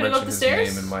 Wait, you're not gonna go up the stairs? Don't mention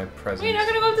his name in my presence. Wait, you're not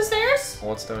gonna go up the stairs?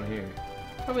 What's down here?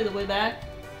 Probably the way back.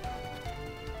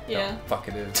 Yeah. No, fuck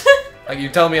it is. Like, you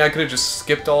tell me I could have just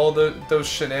skipped all those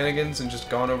shenanigans and just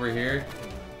gone over here?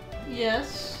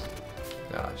 Yes.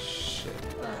 Ah, shit.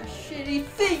 Ah, shit, he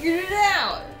figured it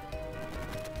out!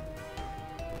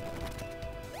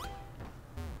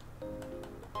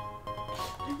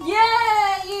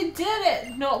 Yeah, you did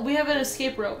it! No, we have an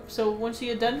escape rope, so once you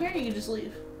get done here, you can just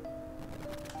leave.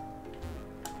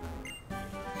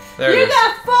 There You it is.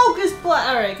 got focus blast!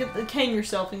 Alright, hang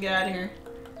yourself and get out of here.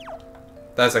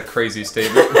 That's a crazy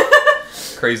statement.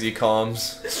 Crazy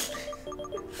comms.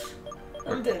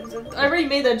 I already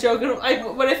made that joke, and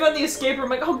when I found the escape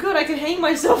room, I'm like, oh good, I can hang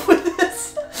myself with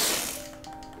this!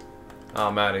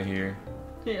 I'm out of here.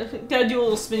 Yeah, gotta do a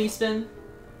little spinny spin.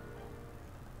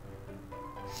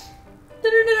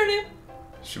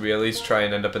 Should we at least try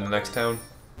and end up in the next town?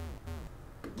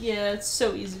 Yeah, it's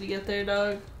so easy to get there,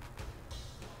 dog.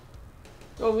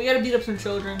 Oh, we gotta beat up some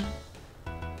children.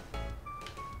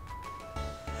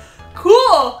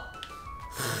 Cool!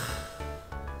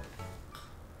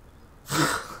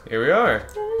 Here we are.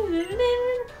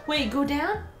 Wait, go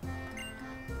down?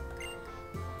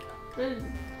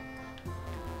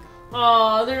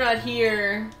 Oh, they're not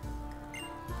here.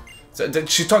 So,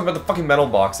 she's talking about the fucking metal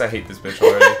box. I hate this bitch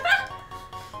already.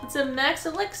 It's a max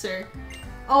elixir.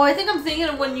 Oh, I think I'm thinking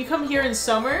of when you come here in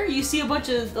summer, you see a bunch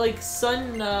of, like,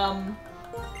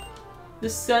 the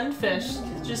sunfish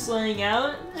just laying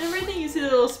out and everything. You see the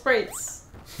little sprites.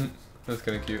 That's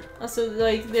kind of cute. Also,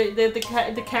 like, the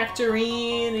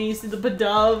cactarine, and you see the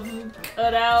Badove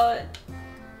cut out.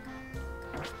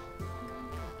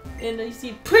 And you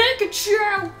see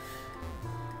Pikachu!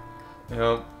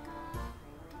 Yep.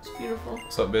 It's beautiful.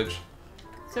 What's up, bitch?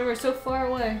 So we're so far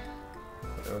away.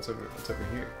 What's over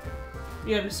here?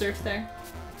 You gotta surf there.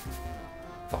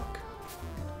 Fuck.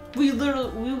 We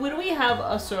literally have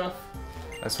a surf.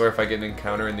 I swear if I get an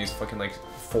encounter in these fucking, like,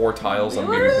 4 tiles, I'm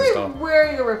We're getting pissed off.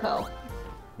 wearing a repel.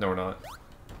 No, we're not.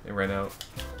 It ran out.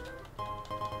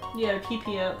 You gotta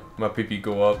pee up. My pee-pee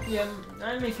go up. Yeah,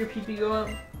 I make your pee go up.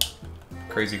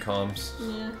 Crazy comms.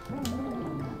 Yeah.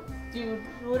 Dude,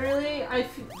 literally,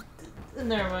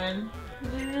 never mind.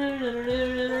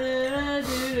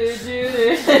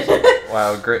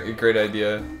 Wow, great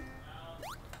idea.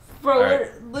 Bro,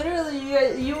 Right. literally,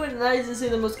 you and I just say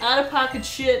the most out-of-pocket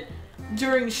shit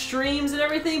during streams and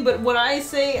everything, but when I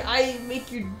say I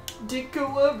make your dick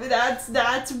go up,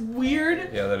 that's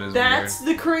weird. Yeah, that is That's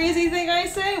weird. the crazy thing I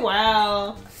say?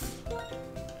 Wow.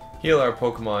 Heal our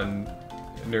Pokemon,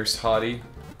 Nurse Hottie.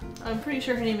 I'm pretty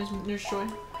sure her name is Nurse Joy.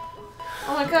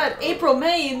 Oh my god, April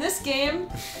May in this game.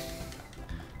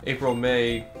 April,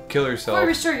 May, kill yourself. Before we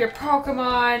restore your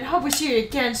Pokemon, hope we see you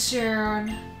again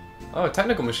soon. Oh,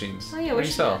 technical machines. Oh yeah, what do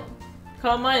you sell?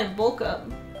 Call mine bulk up.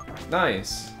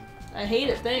 Nice. I hate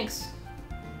it, thanks.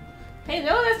 Hey,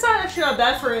 no, that's actually not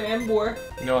bad for an Emboar.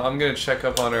 You know, I'm gonna check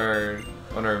up on our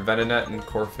Venonat and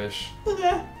Corphish.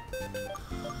 Okay.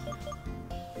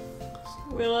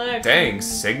 Relax. Dang,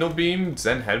 Signal Beam,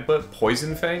 Zen Headbutt,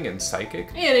 Poison Fang, and Psychic?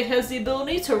 And it has the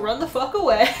ability to run the fuck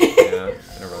away. Yeah,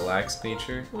 and a relaxed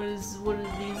nature. What do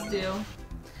these do?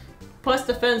 Plus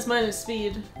defense minus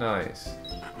speed. Nice.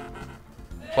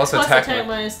 Plus attack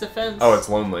minus defense. Oh, it's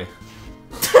lonely.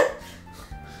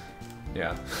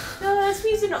 Yeah. No, that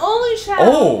means an only child.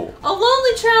 Oh! A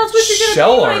lonely child's what you're gonna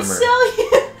Shell be when I armor. sell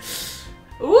you.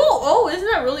 Ooh, oh,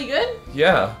 isn't that really good?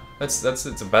 Yeah, it's the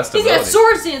best He's ability. got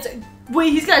sword stance.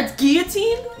 Wait, he's got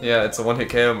guillotine? Yeah, it's a one-hit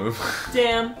KO move.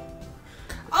 Damn.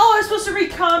 Oh, I'm supposed to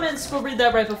read comments. We'll read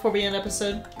that right before we end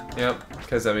episode. Yep,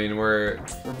 because I mean we're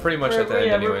pretty much at the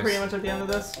end anyways. We're pretty much at the end of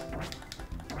this.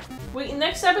 Wait,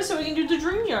 next episode we can do the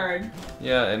dream yard.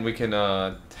 Yeah, and we can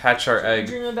hatch our egg.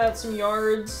 Dream about some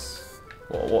yards.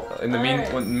 Well, in the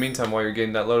meantime, while you're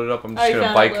getting that loaded up, I'm just gonna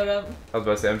gonna bike. load up. I was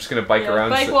about to say I'm just gonna bike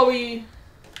around. Bike while we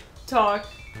talk.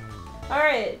 All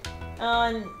right,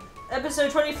 on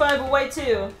episode 25 of White 2.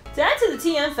 To add to the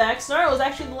TM fact, Snarl is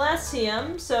actually the last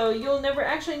TM, so you'll never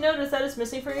actually notice that it's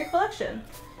missing from your collection.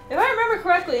 If I remember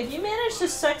correctly, if you manage to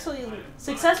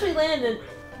successfully land a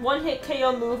one-hit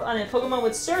KO move on a Pokemon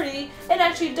with Sturdy, it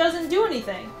actually doesn't do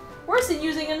anything. Worse than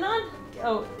using a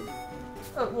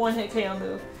one-hit KO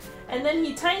move. And then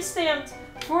he time-stamped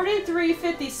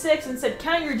 43:56 and said,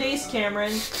 "Count your days,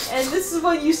 Cameron." And this is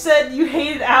what you said you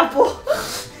hated Apple,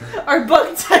 our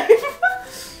bug type.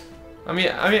 I mean,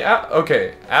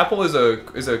 okay. Apple is a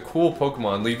cool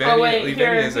Pokemon.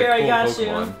 Leavanny is a cool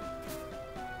Pokemon. You.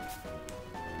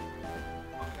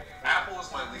 Apple is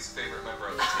my least favorite member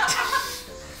of the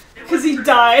team. Because he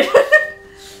died.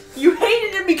 You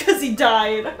hated him because he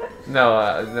died.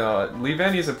 No, no.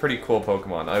 Leavanny is a pretty cool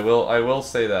Pokemon. I will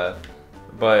say that.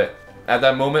 But at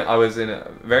that moment, I was in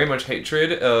very much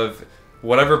hatred of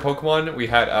whatever Pokemon we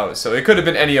had out. So it could have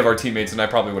been any of our teammates, and I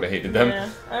probably would have hated them. Yeah.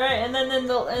 All right, and then in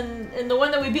the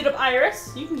one that we beat up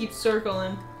Iris, you can keep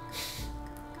circling.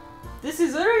 This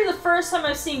is literally the first time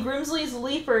I've seen Grimsley's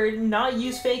Leaper not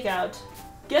use Fake Out.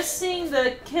 Guessing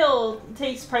the kill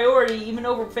takes priority even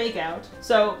over Fake Out.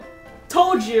 So.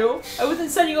 Told you! I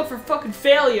wasn't setting you up for fucking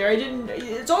failure. I didn't.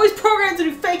 It's always programmed to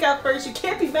do Fake Out first. You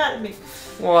can't be mad at me.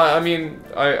 Well, I mean,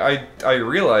 I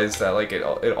realize that like it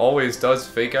always does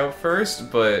Fake Out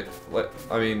first, but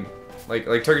I mean, like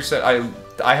Turkish said,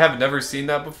 I have never seen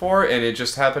that before, and it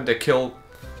just happened to kill.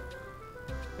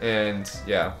 And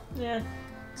yeah. Yeah.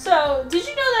 So, did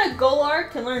you know that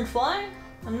Golark can learn Fly?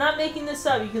 I'm not making this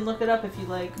up. You can look it up if you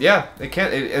like. Yeah, it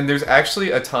can. And there's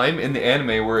actually a time in the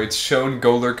anime where it's shown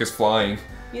Golurk is flying.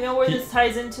 You know where this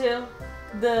ties into?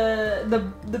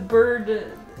 The bird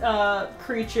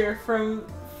creature from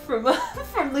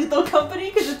Lethal Company,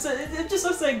 because it just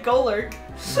looks like Golurk.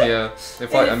 Yeah,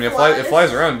 it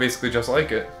flies around basically just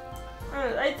like it.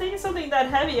 I think it's something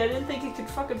that heavy. I didn't think it could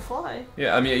fucking fly.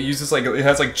 Yeah, I mean it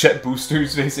has like jet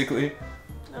boosters basically.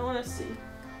 I want to see.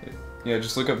 Yeah,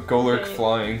 just look up Golurk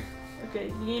flying.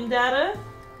 Okay, game data.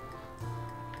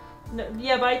 No,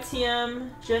 yeah, by TM,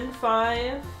 Gen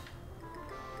 5.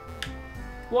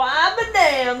 Why, but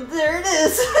damn, there it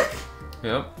is.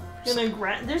 Yep.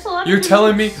 There's a lot of. You're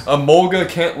telling me a Molga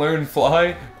can't learn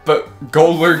Fly, but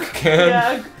Golurk can?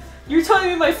 Yeah. You're telling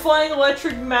me my flying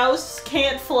electric mouse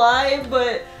can't fly,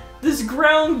 but this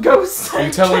ground ghost.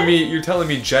 You're telling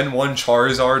me Gen 1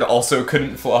 Charizard also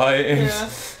couldn't fly? Yeah.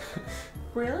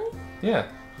 Really? Yeah.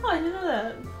 Oh, I didn't know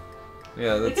that.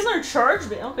 Yeah, They can learn Charge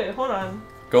Beam. Okay, hold on.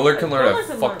 Golurk can learn a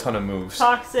fuck ton of moves.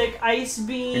 Toxic, Ice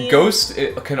Beam. Ghost,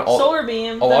 Solar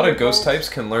Beam. A lot of Ghost types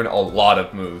can learn a lot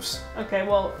of moves. Okay,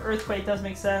 well, Earthquake does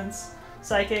make sense.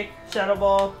 Psychic, Shadow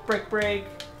Ball, Brick Break,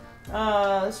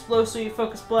 Slow Sweep,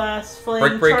 Focus Blast, Flame.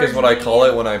 Brick Break is what I call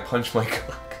it when I punch my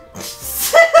clock.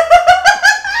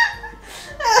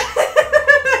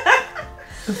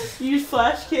 Use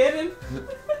Flash Cannon.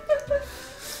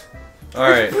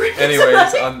 Alright,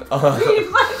 anyways,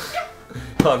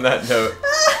 on that note.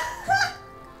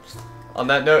 On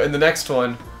that note, in the next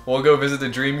one, we'll go visit the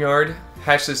Dream Yard,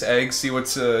 hatch this egg, see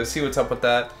what's up with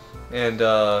that, and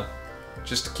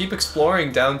just keep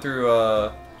exploring down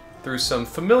through some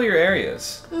familiar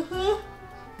areas.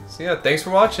 So yeah, thanks for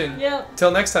watching. Yep.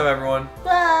 Till next time, everyone.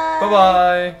 Bye.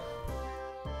 Bye-bye.